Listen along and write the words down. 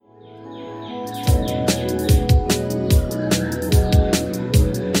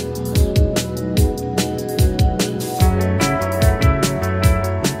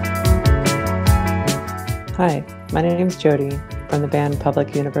My name's Jody from the band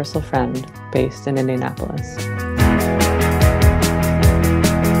Public Universal Friend, based in Indianapolis.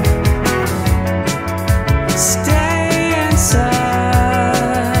 Stay inside.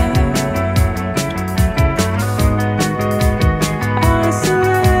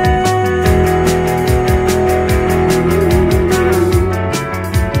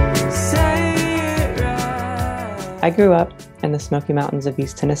 I grew up in the Smoky Mountains of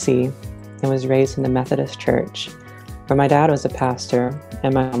East Tennessee and was raised in the Methodist Church, where my dad was a pastor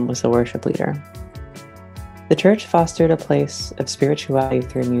and my mom was a worship leader. The church fostered a place of spirituality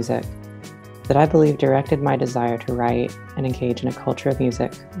through music that I believe directed my desire to write and engage in a culture of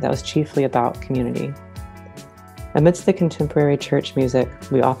music that was chiefly about community. Amidst the contemporary church music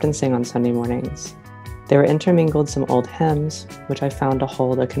we often sing on Sunday mornings, there were intermingled some old hymns, which I found to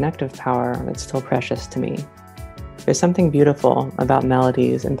hold a connective power that's still precious to me. There's something beautiful about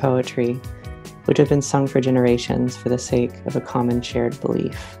melodies and poetry which have been sung for generations for the sake of a common shared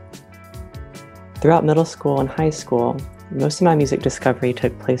belief. Throughout middle school and high school, most of my music discovery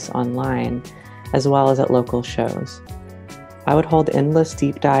took place online, as well as at local shows. I would hold endless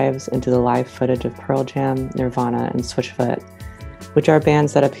deep dives into the live footage of Pearl Jam, Nirvana, and Switchfoot, which are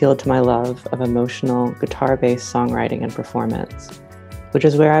bands that appealed to my love of emotional, guitar-based songwriting and performance, which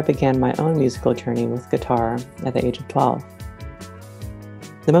is where I began my own musical journey with guitar at the age of 12.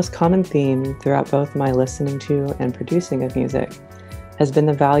 The most common theme throughout both my listening to and producing of music has been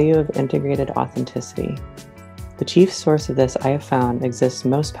the value of integrated authenticity. The chief source of this I have found exists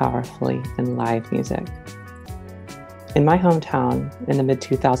most powerfully in live music. In my hometown, in the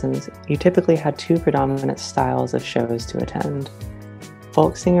mid-2000s, you typically had two predominant styles of shows to attend: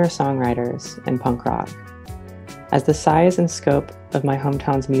 folk singer-songwriters and punk rock. As the size and scope of my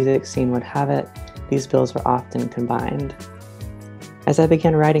hometown's music scene would have it, these bills were often combined. As I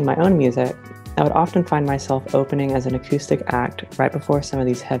began writing my own music, I would often find myself opening as an acoustic act right before some of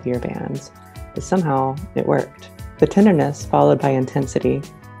these heavier bands, but somehow it worked. The tenderness followed by intensity,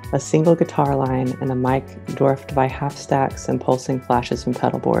 a single guitar line and a mic dwarfed by half stacks and pulsing flashes from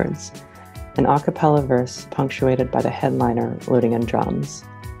pedal boards, an a cappella verse punctuated by the headliner loading in drums.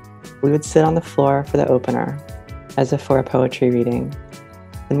 We would sit on the floor for the opener, as if for a poetry reading.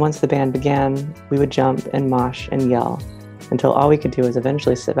 And once the band began, we would jump and mosh and yell until all we could do was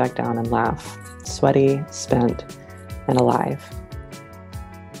eventually sit back down and laugh, sweaty, spent, and alive.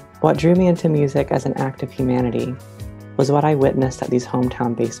 What drew me into music as an act of humanity was what I witnessed at these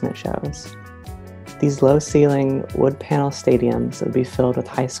hometown basement shows. These low-ceiling, wood panel stadiums would be filled with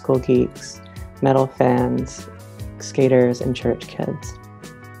high school geeks, metal fans, skaters, and church kids.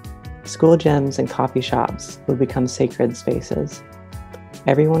 School gyms and coffee shops would become sacred spaces.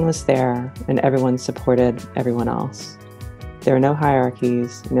 Everyone was there, and everyone supported everyone else. There were no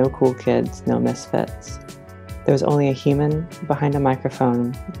hierarchies, no cool kids, no misfits. There was only a human behind a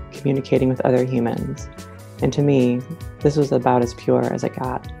microphone communicating with other humans. And to me, this was about as pure as it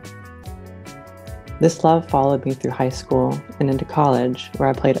got. This love followed me through high school and into college, where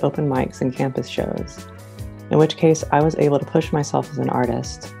I played open mics and campus shows, in which case I was able to push myself as an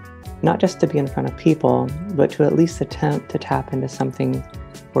artist, not just to be in front of people, but to at least attempt to tap into something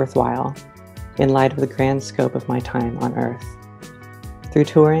worthwhile in light of the grand scope of my time on Earth. Through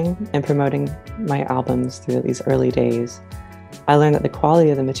touring and promoting my albums through these early days, I learned that the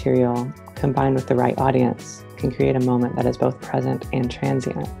quality of the material, combined with the right audience, can create a moment that is both present and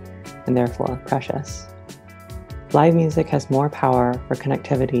transient, and therefore precious. Live music has more power for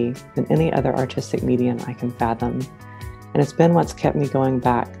connectivity than any other artistic medium I can fathom, and it's been what's kept me going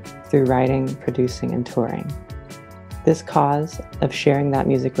back through writing, producing, and touring. This cause of sharing that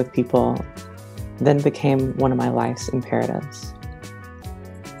music with people then became one of my life's imperatives.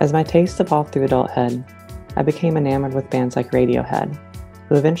 As my taste evolved through adulthood, I became enamored with bands like Radiohead,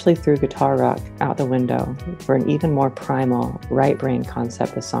 who eventually threw guitar rock out the window for an even more primal, right-brain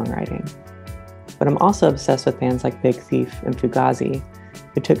concept of songwriting. But I'm also obsessed with bands like Big Thief and Fugazi,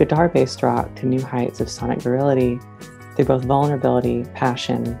 who took guitar-based rock to new heights of sonic virility through both vulnerability,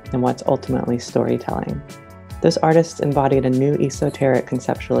 passion, and what's ultimately storytelling. Those artists embodied a new esoteric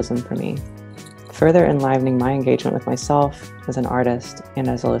conceptualism for me, further enlivening my engagement with myself as an artist and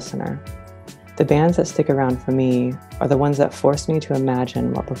as a listener. The bands that stick around for me are the ones that force me to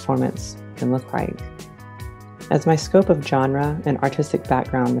imagine what performance can look like. As my scope of genre and artistic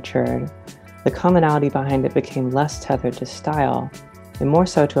background matured, the commonality behind it became less tethered to style and more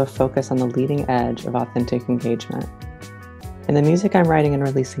so to a focus on the leading edge of authentic engagement. In the music I'm writing and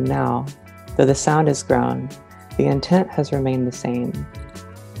releasing now, though the sound has grown, the intent has remained the same.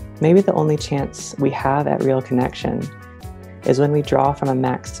 Maybe the only chance we have at real connection is when we draw from a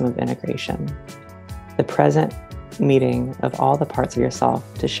maxim of integration. The present meeting of all the parts of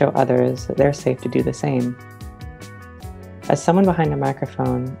yourself to show others that they're safe to do the same. As someone behind a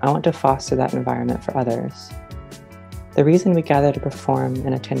microphone, I want to foster that environment for others. The reason we gather to perform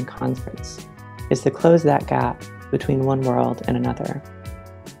and attend concerts is to close that gap between one world and another.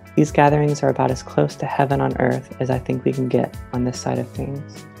 These gatherings are about as close to heaven on earth as I think we can get on this side of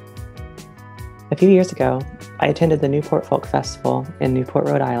things. A few years ago, I attended the Newport Folk Festival in Newport,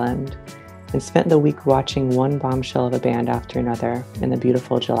 Rhode Island, and spent the week watching one bombshell of a band after another in the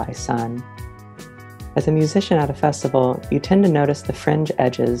beautiful July sun. As a musician at a festival, you tend to notice the fringe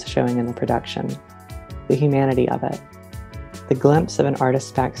edges showing in the production, the humanity of it, the glimpse of an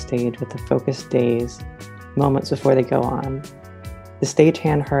artist backstage with the focused daze, moments before they go on, the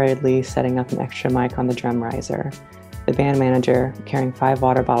stagehand hurriedly setting up an extra mic on the drum riser, the band manager carrying 5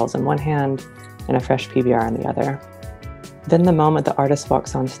 water bottles in one hand and a fresh PBR in the other. Then the moment the artist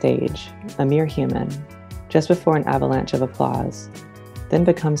walks on stage, a mere human, just before an avalanche of applause, then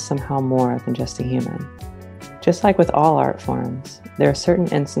becomes somehow more than just a human. Just like with all art forms, there are certain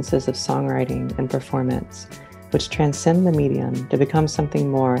instances of songwriting and performance which transcend the medium to become something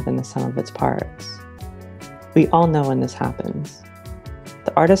more than the sum of its parts. We all know when this happens.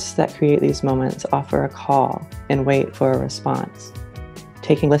 The artists that create these moments offer a call and wait for a response,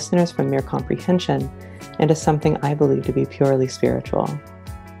 taking listeners from mere comprehension into something I believe to be purely spiritual,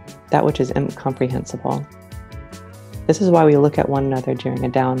 that which is incomprehensible. This is why we look at one another during a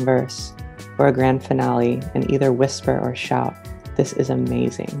down verse or a grand finale and either whisper or shout, "This is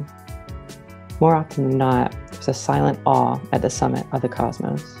amazing." More often than not, there's a silent awe at the summit of the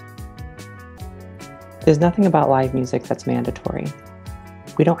cosmos. There's nothing about live music that's mandatory.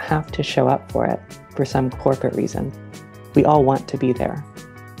 We don't have to show up for it for some corporate reason. We all want to be there,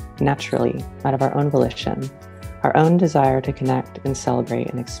 naturally, out of our own volition, our own desire to connect and celebrate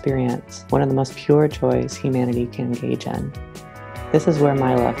and experience one of the most pure joys humanity can engage in. This is where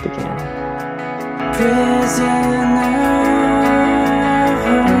my love began.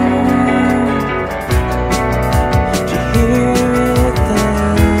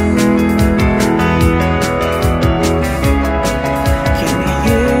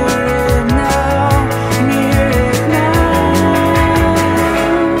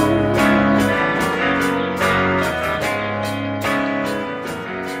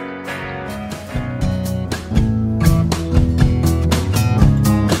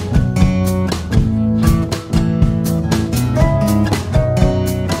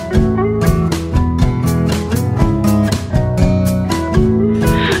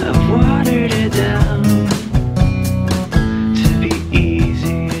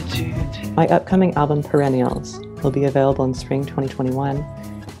 My upcoming album, Perennials, will be available in spring 2021,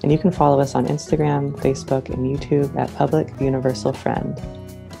 and you can follow us on Instagram, Facebook, and YouTube at Public Universal Friend.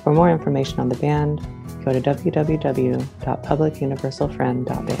 For more information on the band, go to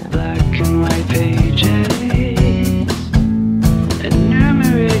www.publicuniversalfriend.band. Black and white pages.